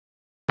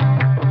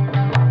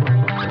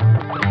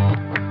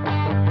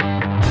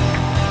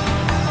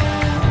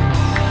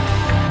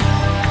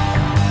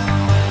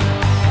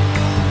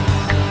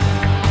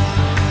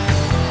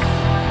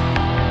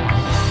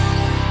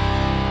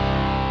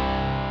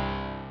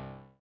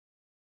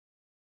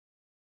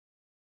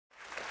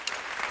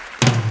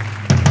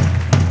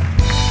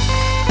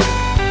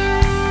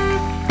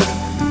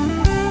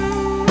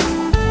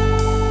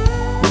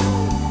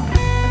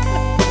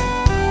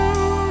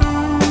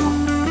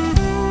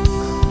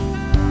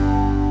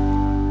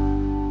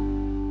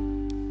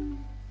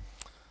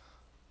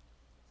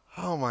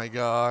my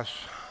gosh.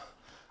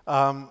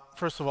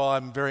 First of all,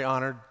 I'm very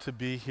honored to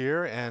be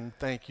here, and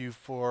thank you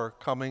for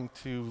coming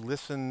to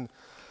listen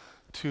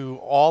to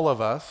all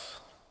of us.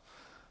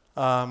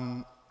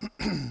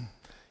 In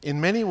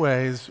many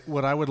ways,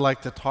 what I would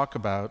like to talk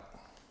about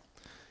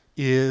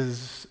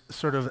is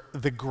sort of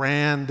the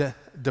grand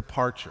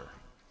departure.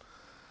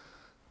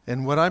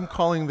 And what I'm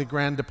calling the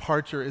grand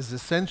departure is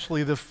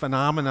essentially the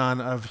phenomenon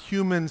of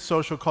human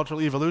social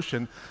cultural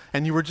evolution,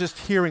 and you were just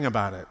hearing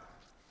about it.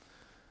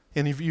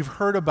 And you've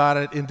heard about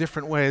it in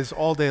different ways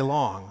all day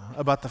long,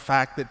 about the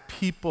fact that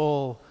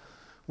people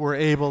were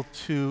able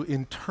to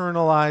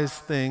internalize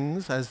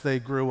things as they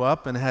grew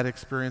up and had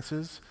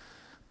experiences,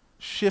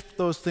 shift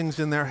those things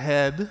in their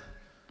head,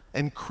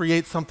 and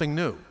create something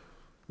new,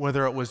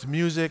 whether it was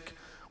music,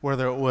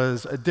 whether it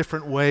was a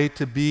different way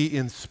to be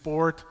in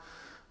sport,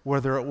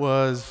 whether it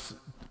was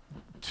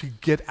to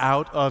get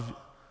out of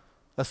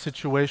a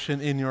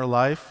situation in your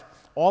life.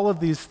 All of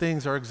these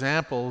things are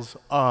examples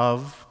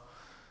of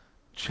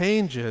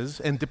changes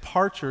and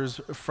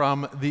departures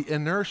from the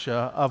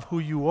inertia of who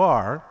you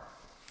are.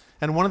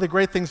 And one of the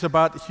great things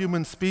about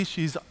human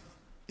species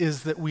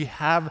is that we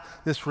have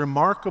this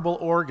remarkable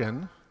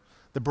organ,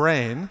 the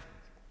brain,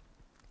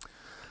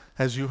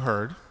 as you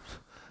heard,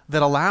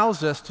 that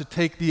allows us to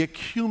take the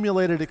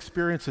accumulated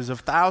experiences of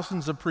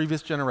thousands of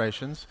previous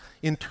generations,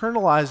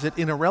 internalize it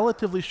in a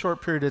relatively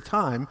short period of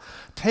time,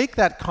 take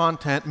that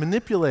content,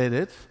 manipulate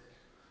it,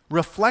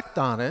 reflect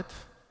on it,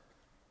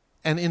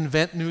 and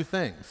invent new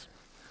things.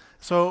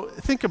 So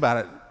think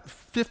about it.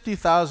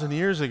 50,000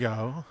 years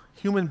ago,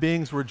 human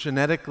beings were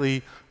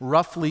genetically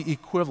roughly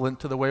equivalent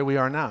to the way we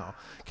are now.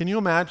 Can you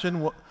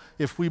imagine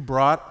if we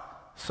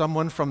brought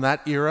someone from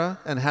that era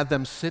and had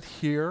them sit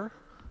here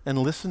and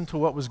listen to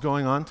what was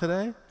going on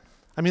today?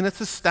 I mean,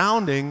 it's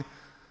astounding,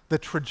 the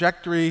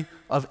trajectory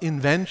of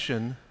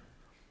invention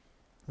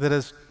that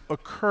has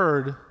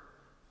occurred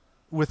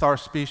with our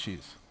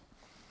species.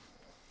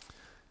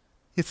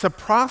 It's a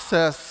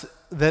process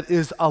that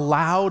is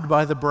allowed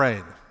by the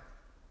brain.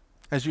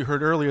 As you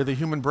heard earlier, the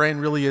human brain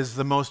really is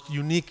the most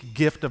unique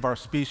gift of our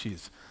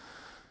species.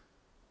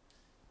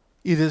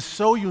 It is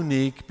so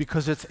unique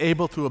because it's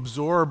able to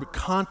absorb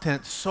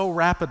content so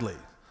rapidly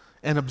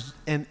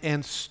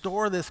and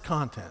store this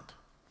content.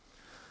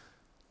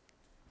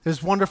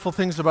 There's wonderful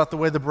things about the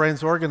way the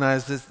brain's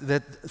organized, is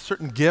that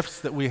certain gifts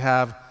that we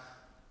have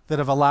that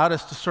have allowed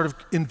us to sort of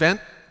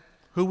invent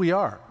who we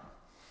are.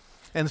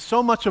 And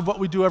so much of what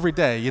we do every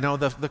day,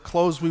 the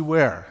clothes we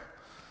wear,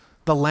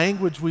 the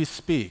language we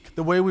speak,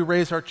 the way we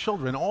raise our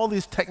children, all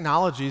these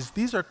technologies,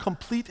 these are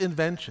complete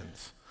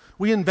inventions.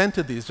 We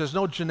invented these. There's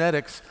no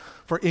genetics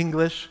for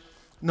English,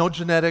 no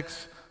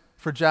genetics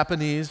for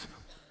Japanese.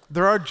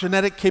 There are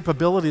genetic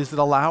capabilities that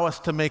allow us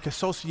to make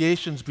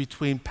associations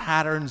between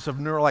patterns of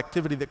neural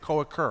activity that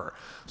co-occur.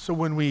 So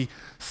when we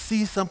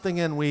see something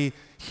and we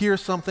hear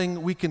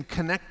something, we can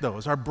connect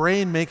those. Our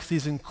brain makes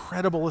these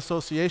incredible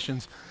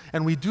associations,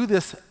 and we do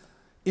this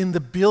in the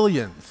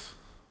billions.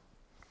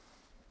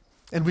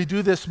 And we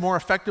do this more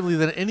effectively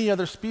than any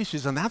other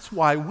species, and that's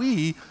why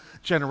we,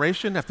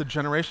 generation after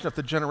generation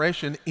after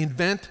generation,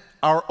 invent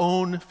our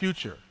own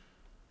future.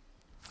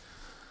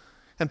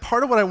 And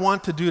part of what I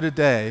want to do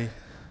today,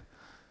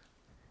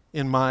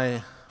 in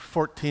my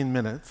 14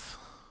 minutes,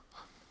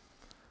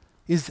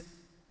 is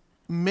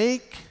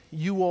make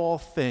you all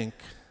think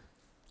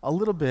a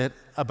little bit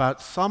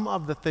about some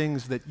of the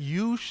things that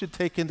you should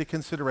take into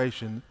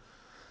consideration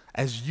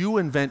as you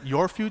invent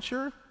your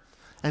future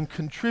and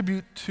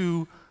contribute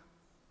to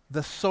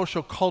the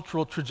social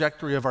cultural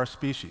trajectory of our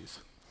species.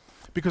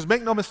 Because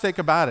make no mistake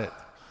about it,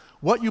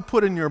 what you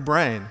put in your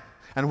brain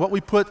and what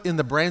we put in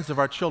the brains of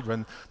our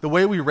children, the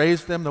way we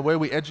raise them, the way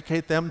we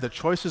educate them, the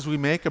choices we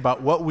make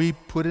about what we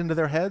put into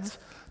their heads,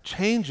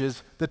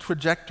 changes the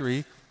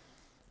trajectory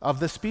of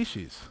the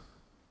species.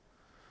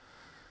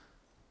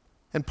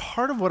 And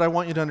part of what I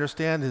want you to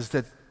understand is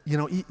that,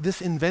 this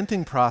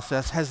inventing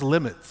process has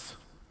limits.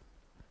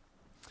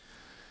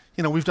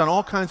 We've done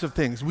all kinds of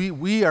things.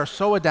 We are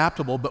so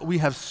adaptable, but we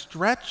have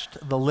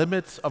stretched the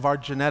limits of our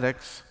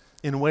genetics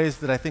in ways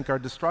that I think are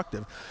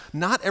destructive.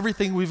 Not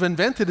everything we've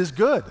invented is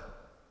good.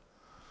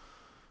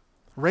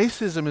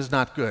 Racism is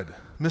not good.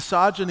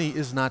 Misogyny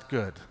is not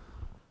good.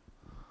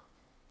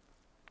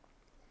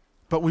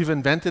 But we've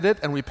invented it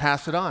and we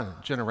pass it on,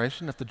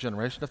 generation after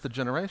generation after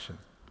generation.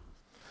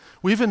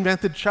 We've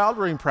invented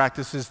child-rearing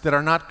practices that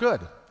are not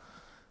good.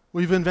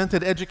 We've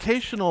invented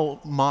educational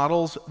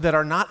models that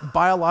are not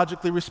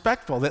biologically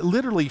respectful, that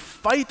literally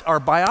fight our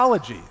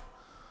biology.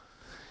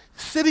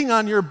 Sitting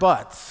on your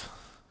butts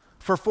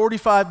for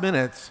 45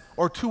 minutes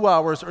or 2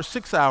 hours or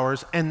 6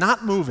 hours and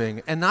not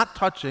moving and not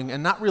touching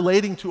and not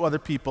relating to other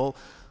people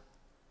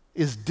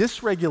is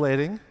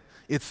dysregulating,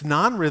 it's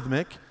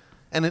non-rhythmic,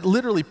 and it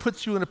literally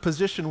puts you in a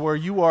position where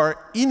you are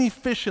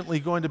inefficiently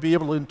going to be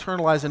able to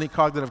internalize any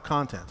cognitive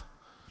content.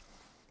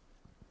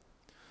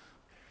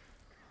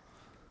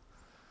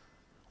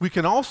 We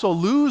can also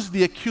lose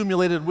the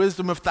accumulated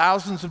wisdom of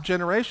thousands of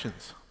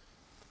generations.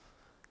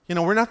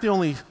 We're not the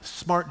only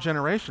smart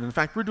generation. In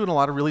fact, we're doing a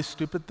lot of really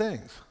stupid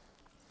things.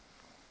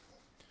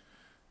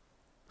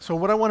 So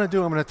what I want to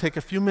do, I'm going to take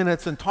a few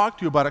minutes and talk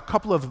to you about a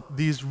couple of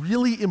these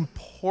really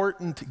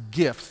important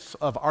gifts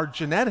of our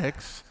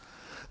genetics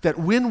that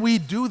when we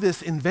do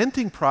this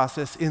inventing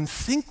process in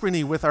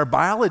synchrony with our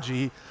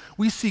biology,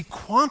 we see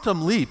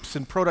quantum leaps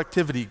in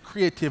productivity,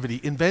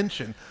 creativity,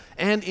 invention,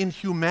 and in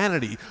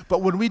humanity.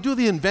 But when we do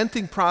the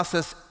inventing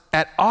process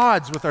at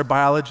odds with our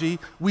biology,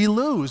 we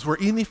lose. We're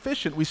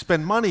inefficient. We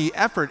spend money,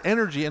 effort,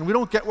 energy, and we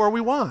don't get where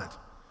we want.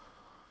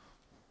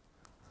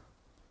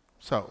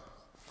 So,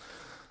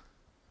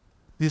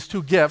 these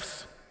two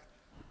gifts,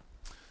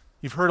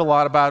 you've heard a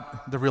lot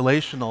about the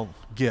relational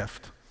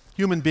gift.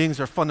 Human beings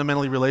are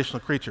fundamentally relational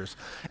creatures.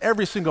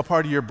 Every single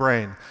part of your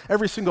brain,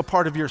 every single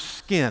part of your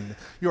skin,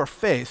 your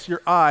face,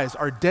 your eyes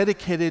are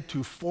dedicated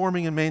to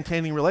forming and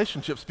maintaining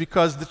relationships,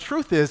 because the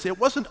truth is, it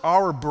wasn't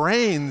our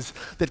brains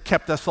that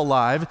kept us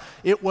alive,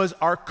 it was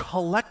our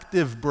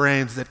collective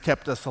brains that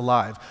kept us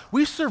alive.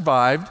 We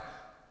survived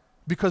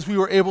because we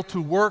were able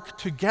to work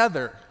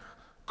together,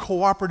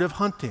 cooperative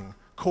hunting,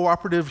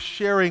 cooperative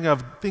sharing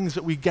of things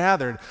that we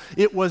gathered.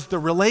 It was the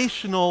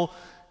relational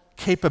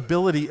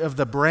capability of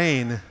the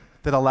brain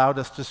that allowed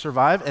us to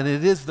survive, and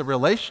it is the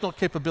relational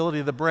capability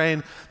of the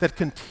brain that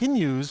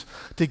continues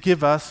to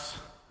give us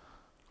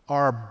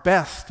our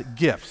best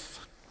gifts: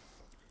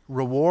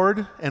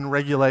 reward and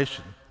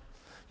regulation.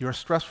 Your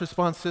stress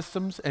response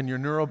systems and the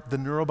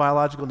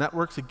neurobiological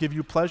networks that give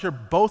you pleasure,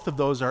 both of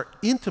those are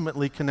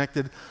intimately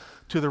connected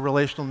to the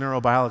relational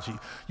neurobiology.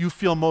 You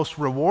feel most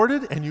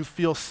rewarded and you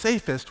feel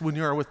safest when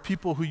you are with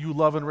people who you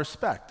love and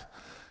respect.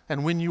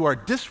 And when you are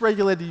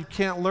dysregulated, you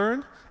can't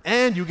learn,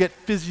 and you get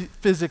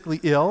physically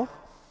ill.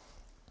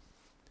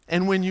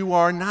 And when you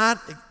are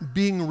not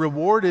being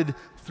rewarded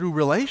through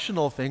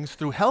relational things,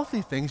 through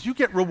healthy things, you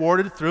get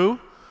rewarded through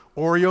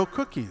Oreo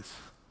cookies,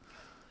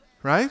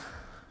 right?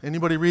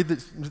 Anybody read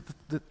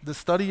the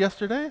study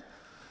yesterday?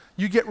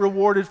 You get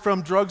rewarded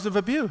from drugs of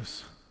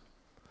abuse.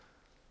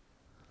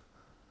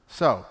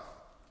 So,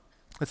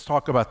 let's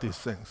talk about these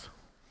things.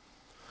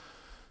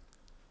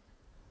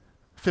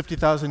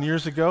 50,000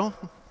 years ago,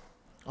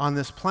 on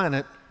this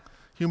planet,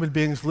 human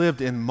beings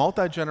lived in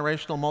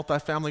multi-generational,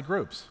 multi-family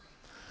groups.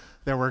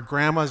 There were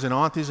grandmas and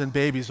aunties and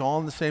babies all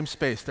in the same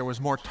space. There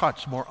was more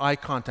touch, more eye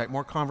contact,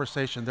 more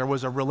conversation. There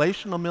was a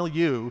relational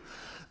milieu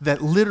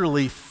that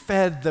literally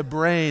fed the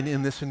brain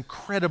in this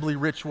incredibly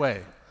rich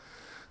way.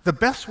 The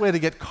best way to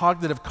get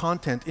cognitive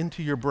content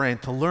into your brain,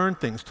 to learn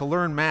things, to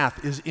learn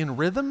math, is in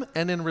rhythm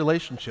and in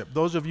relationship.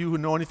 Those of you who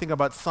know anything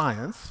about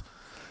science,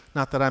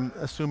 not that I'm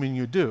assuming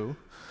you do,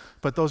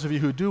 but those of you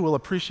who do will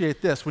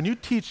appreciate this. When you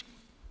teach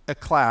a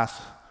class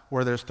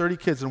where there's 30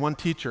 kids and one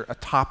teacher a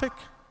topic,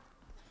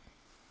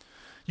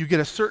 you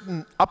get a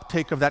certain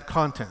uptake of that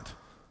content.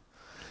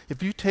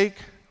 If you take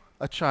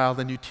a child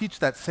and you teach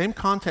that same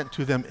content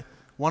to them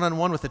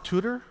one-on-one with a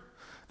tutor,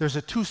 there's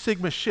a 2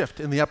 sigma shift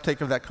in the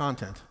uptake of that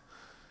content.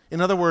 In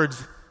other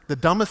words, the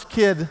dumbest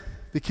kid,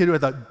 the kid who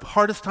had the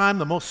hardest time,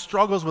 the most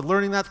struggles with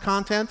learning that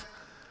content,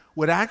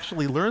 would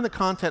actually learn the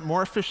content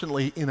more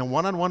efficiently in a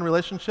one-on-one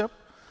relationship,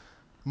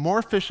 more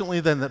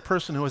efficiently than the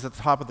person who was at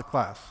the top of the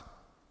class.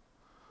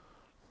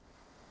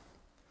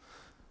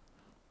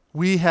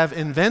 We have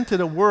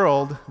invented a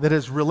world that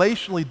is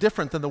relationally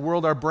different than the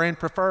world our brain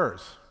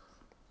prefers.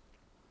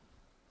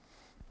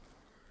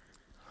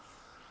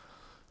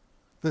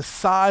 The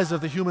size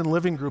of the human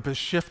living group has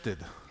shifted.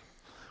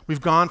 We've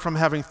gone from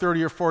having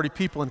 30 or 40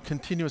 people in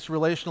continuous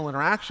relational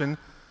interaction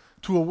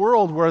to a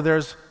world where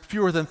there's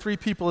fewer than 3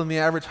 people in the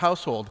average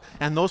household,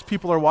 and those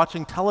people are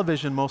watching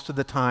television most of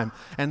the time,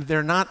 and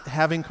they're not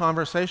having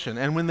conversation.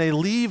 And when they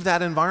leave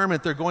that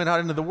environment, they're going out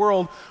into the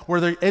world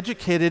where they're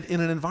educated in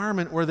an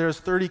environment where there's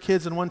 30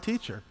 kids and 1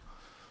 teacher.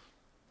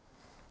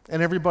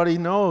 And everybody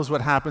knows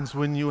what happens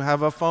when you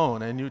have a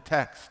phone and you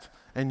text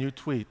and you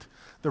tweet.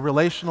 The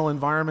relational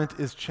environment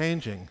is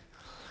changing.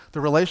 The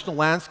relational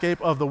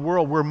landscape of the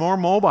world, we're more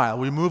mobile.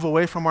 We move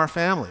away from our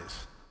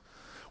families.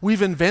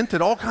 We've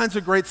invented all kinds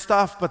of great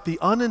stuff, but the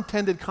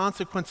unintended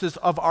consequences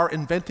of our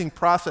inventing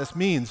process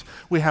means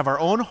we have our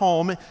own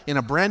home in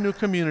a brand new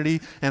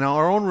community, in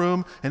our own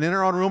room, and in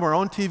our own room, our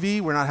own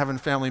TV. We're not having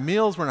family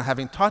meals. We're not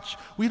having touch.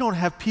 We don't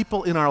have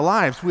people in our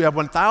lives. We have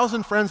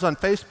 1,000 friends on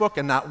Facebook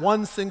and not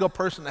one single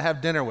person to have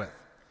dinner with.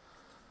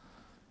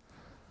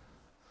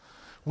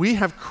 We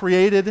have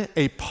created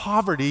a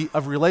poverty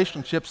of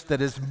relationships that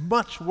is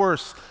much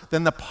worse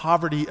than the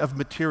poverty of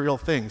material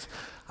things.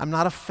 I'm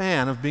not a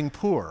fan of being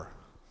poor.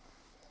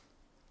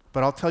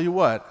 But I'll tell you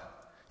what,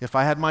 if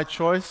I had my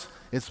choice,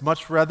 I'd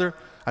much rather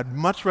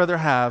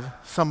have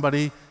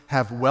somebody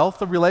have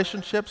wealth of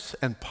relationships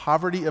and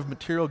poverty of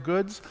material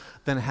goods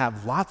than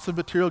have lots of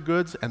material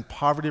goods and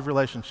poverty of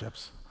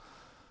relationships.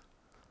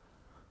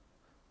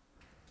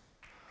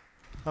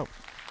 Oh,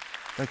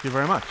 thank you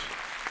very much.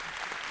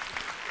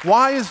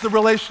 Why is the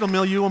relational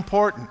milieu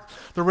important?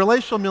 The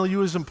relational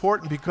milieu is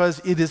important because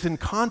it is in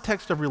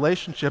context of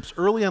relationships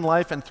early in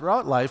life and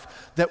throughout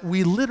life that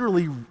we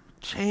literally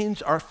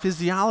change our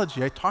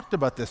physiology. I talked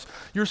about this.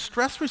 Your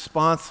stress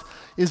response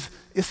is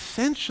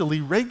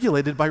essentially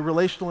regulated by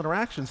relational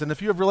interactions. And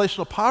if you have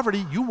relational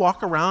poverty, you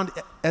walk around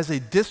as a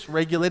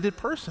dysregulated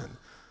person.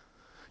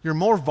 You're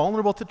more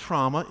vulnerable to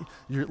trauma,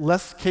 you're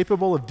less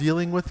capable of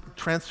dealing with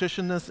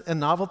transition and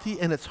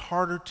novelty, and it's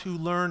harder to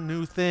learn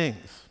new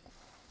things.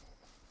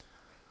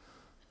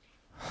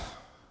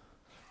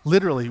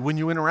 Literally, when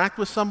you interact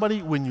with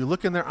somebody, when you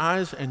look in their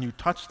eyes and you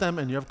touch them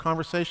and you have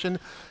conversation,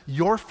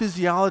 your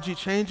physiology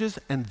changes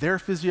and their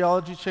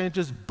physiology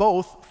changes,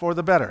 both for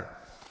the better.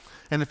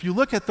 And if you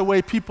look at the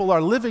way people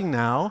are living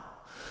now,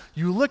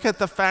 you look at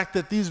the fact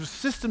that these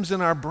systems in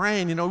our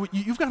brain,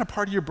 you've got a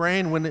part of your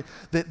brain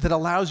that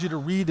allows you to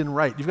read and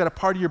write. You've got a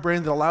part of your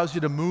brain that allows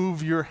you to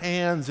move your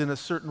hands in a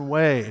certain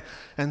way.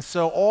 And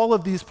so all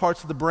of these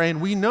parts of the brain,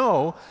 we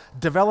know,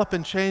 develop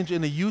and change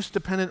in a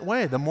use-dependent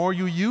way. The more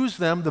you use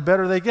them, the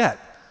better they get.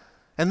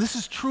 And this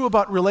is true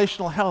about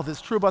relational health.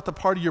 It's true about the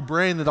part of your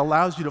brain that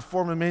allows you to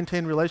form and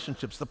maintain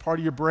relationships, the part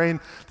of your brain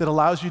that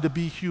allows you to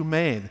be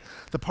humane,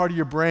 the part of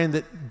your brain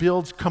that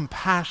builds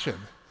compassion.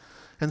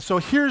 And so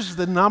here's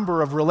the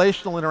number of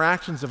relational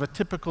interactions of a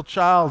typical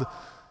child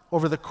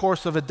over the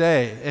course of a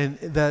day. And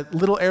the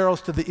little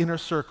arrows to the inner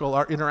circle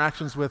are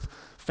interactions with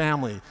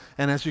family.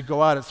 And as you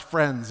go out, it's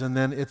friends, and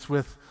then it's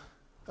with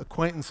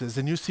acquaintances.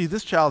 And you see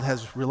this child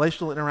has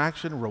relational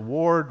interaction,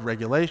 reward,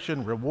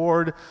 regulation,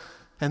 reward.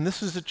 And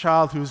this is a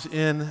child who's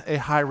in a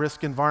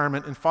high-risk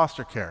environment in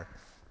foster care.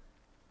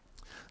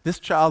 This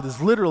child is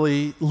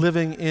literally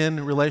living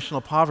in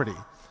relational poverty.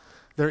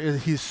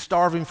 He's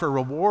starving for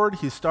reward,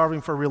 he's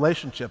starving for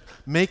relationship,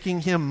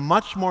 making him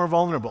much more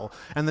vulnerable.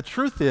 And the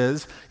truth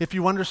is, if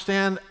you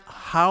understand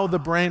how the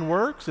brain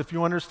works, if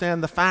you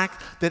understand the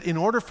fact that in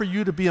order for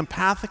you to be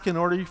empathic, in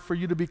order for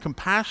you to be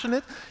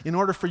compassionate, in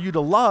order for you to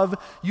love,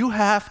 you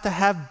have to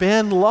have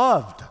been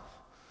loved.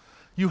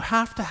 You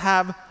have to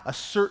have a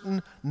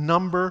certain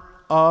number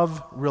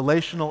of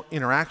relational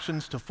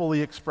interactions to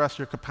fully express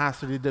your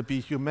capacity to be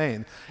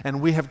humane.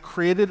 And we have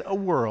created a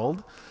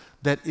world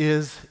that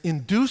is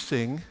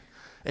inducing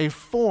a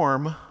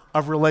form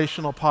of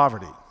relational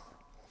poverty.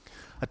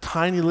 A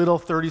tiny little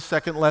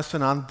 30-second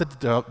lesson on the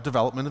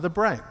development of the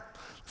brain.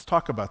 Let's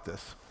talk about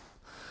this.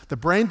 The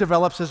brain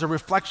develops as a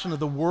reflection of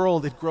the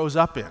world it grows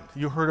up in.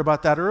 You heard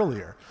about that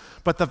earlier.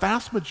 But the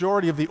vast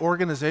majority of the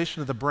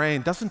organization of the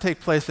brain doesn't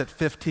take place at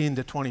 15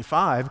 to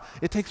 25.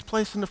 It takes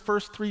place in the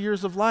first 3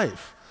 years of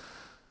life.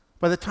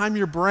 By the time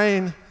you're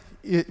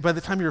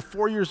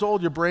 4 years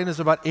old, your brain is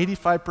about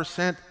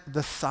 85%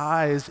 the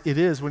size it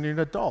is when you're an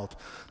adult.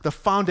 The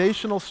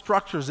foundational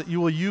structures that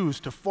you will use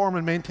to form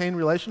and maintain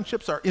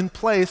relationships are in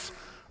place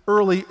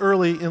early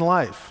in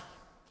life.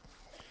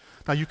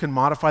 Now, you can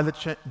modify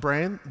the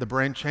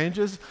brain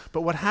changes,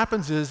 but what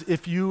happens is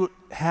if you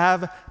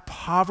have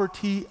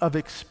poverty of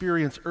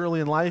experience early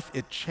in life,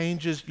 it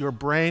changes your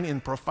brain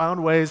in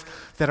profound ways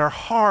that are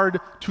hard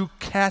to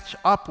catch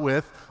up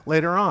with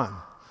later on.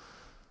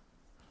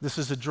 This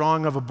is a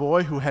drawing of a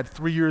boy who had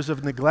 3 years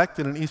of neglect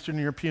in an Eastern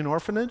European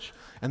orphanage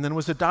and then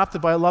was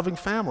adopted by a loving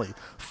family.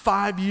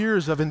 5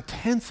 years of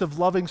intensive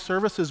loving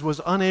services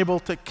was unable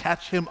to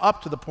catch him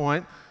up to the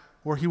point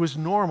where he was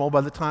normal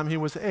by the time he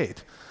was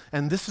 8.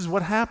 And this is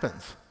what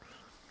happens.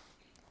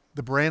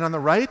 The brain on the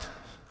right,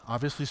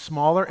 obviously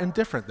smaller and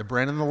different. The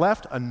brain on the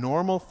left, a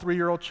normal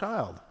 3-year-old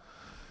child.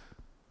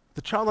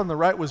 The child on the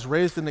right was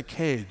raised in a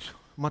cage,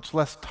 much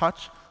less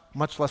touch,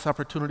 much less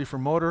opportunity for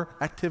motor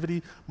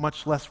activity,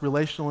 much less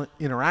relational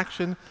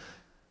interaction.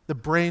 The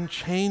brain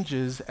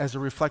changes as a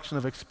reflection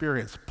of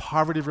experience.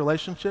 Poverty of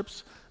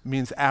relationships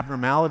means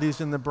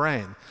abnormalities in the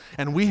brain.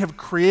 And we have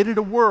created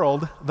a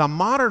world, the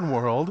modern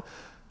world,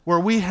 where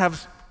we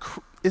have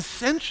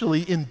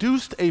essentially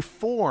induced a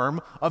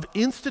form of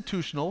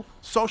institutional,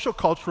 social,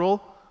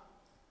 cultural,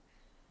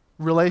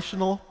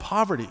 relational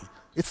poverty.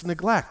 It's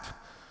neglect.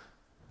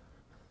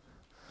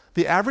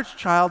 The average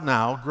child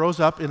now grows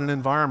up in an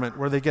environment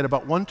where they get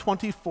about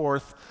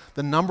 1/24th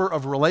the number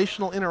of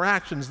relational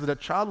interactions that a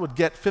child would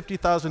get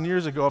 50,000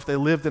 years ago if they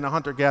lived in a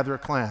hunter-gatherer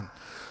clan.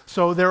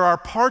 So there are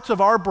parts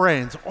of our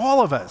brains,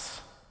 all of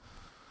us,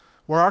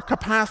 where our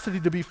capacity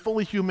to be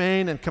fully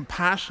humane and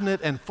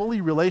compassionate and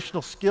fully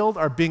relational skilled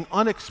are being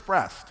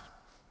unexpressed.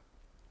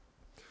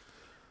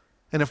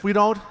 And if we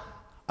don't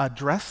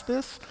address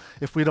this,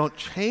 if we don't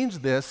change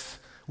this,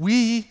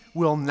 we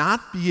will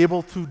not be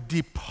able to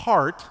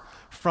depart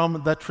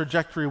from the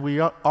trajectory we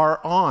are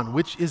on,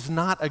 which is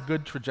not a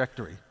good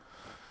trajectory.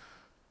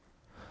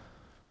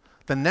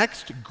 The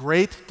next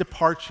great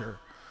departure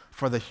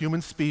for the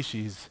human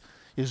species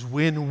is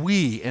when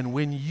we and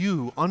when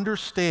you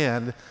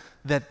understand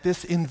that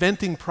this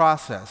inventing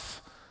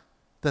process,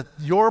 that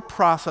your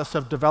process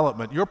of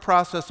development, your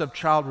process of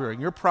child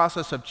rearing, your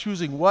process of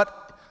choosing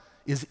what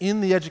is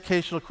in the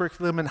educational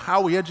curriculum and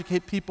how we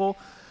educate people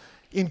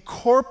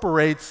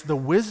incorporates the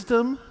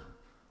wisdom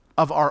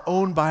of our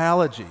own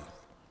biology.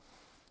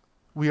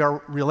 We are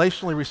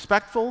relationally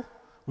respectful,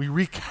 we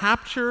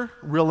recapture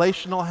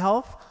relational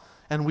health,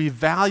 and we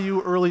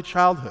value early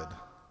childhood.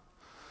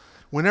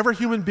 Whenever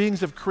human beings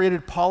have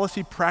created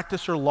policy,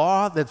 practice, or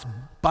law that's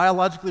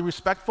biologically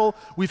respectful,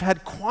 we've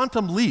had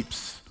quantum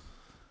leaps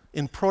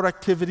in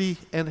productivity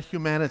and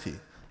humanity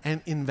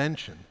and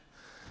invention.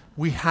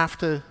 We have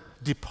to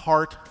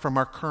depart from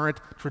our current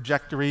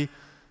trajectory.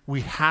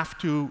 We have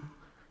to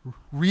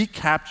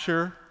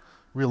recapture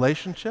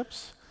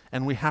relationships,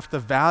 and we have to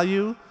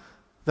value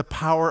the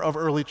power of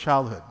early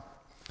childhood.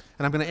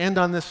 And I'm going to end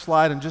on this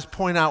slide and just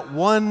point out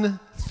one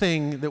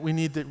thing that we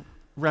need to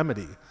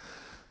remedy.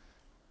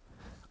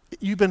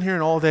 You've been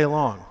hearing all day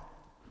long.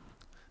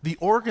 The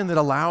organ that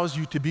allows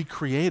you to be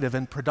creative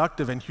and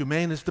productive and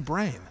humane is the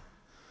brain.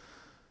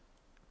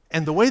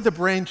 And the way the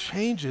brain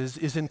changes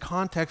is in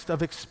context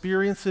of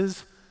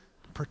experiences,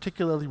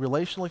 particularly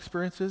relational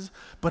experiences,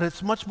 but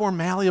it's much more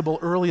malleable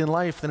early in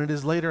life than it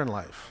is later in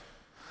life.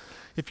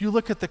 If you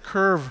look at the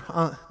curve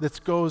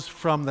that goes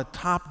from the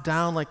top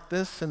down like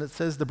this, and it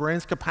says the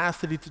brain's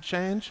capacity to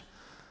change,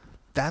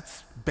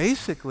 that's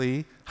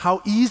basically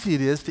how easy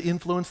it is to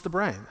influence the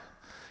brain.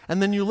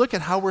 And then you look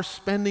at how we're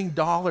spending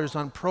dollars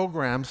on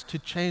programs to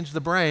change the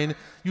brain,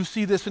 you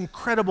see this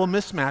incredible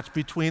mismatch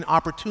between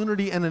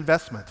opportunity and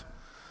investment.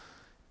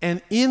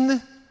 And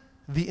in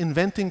the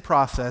inventing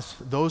process,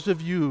 those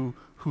of you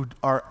who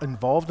are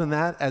involved in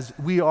that, as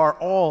we are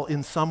all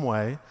in some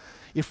way,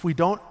 if we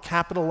don't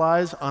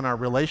capitalize on our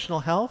relational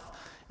health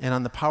and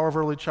on the power of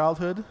early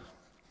childhood,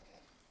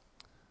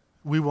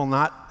 we will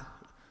not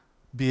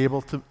be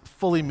able to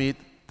fully meet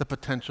the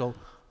potential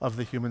of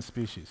the human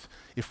species.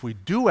 If we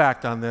do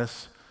act on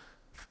this,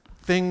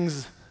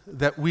 things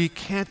that we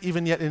can't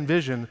even yet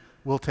envision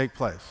will take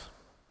place.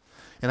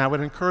 And I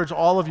would encourage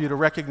all of you to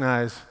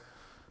recognize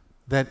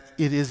that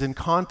it is in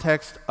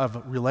context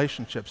of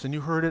relationships, and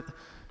you heard it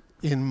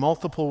in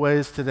multiple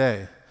ways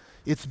today.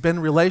 It's been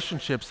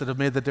relationships that have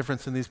made the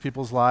difference in these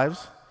people's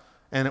lives,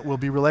 and it will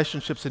be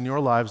relationships in your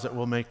lives that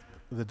will make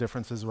the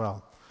difference as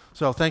well.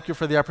 So thank you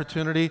for the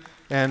opportunity,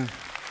 and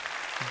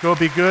go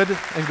be good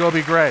and go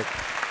be great.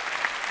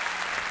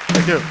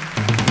 Thank you.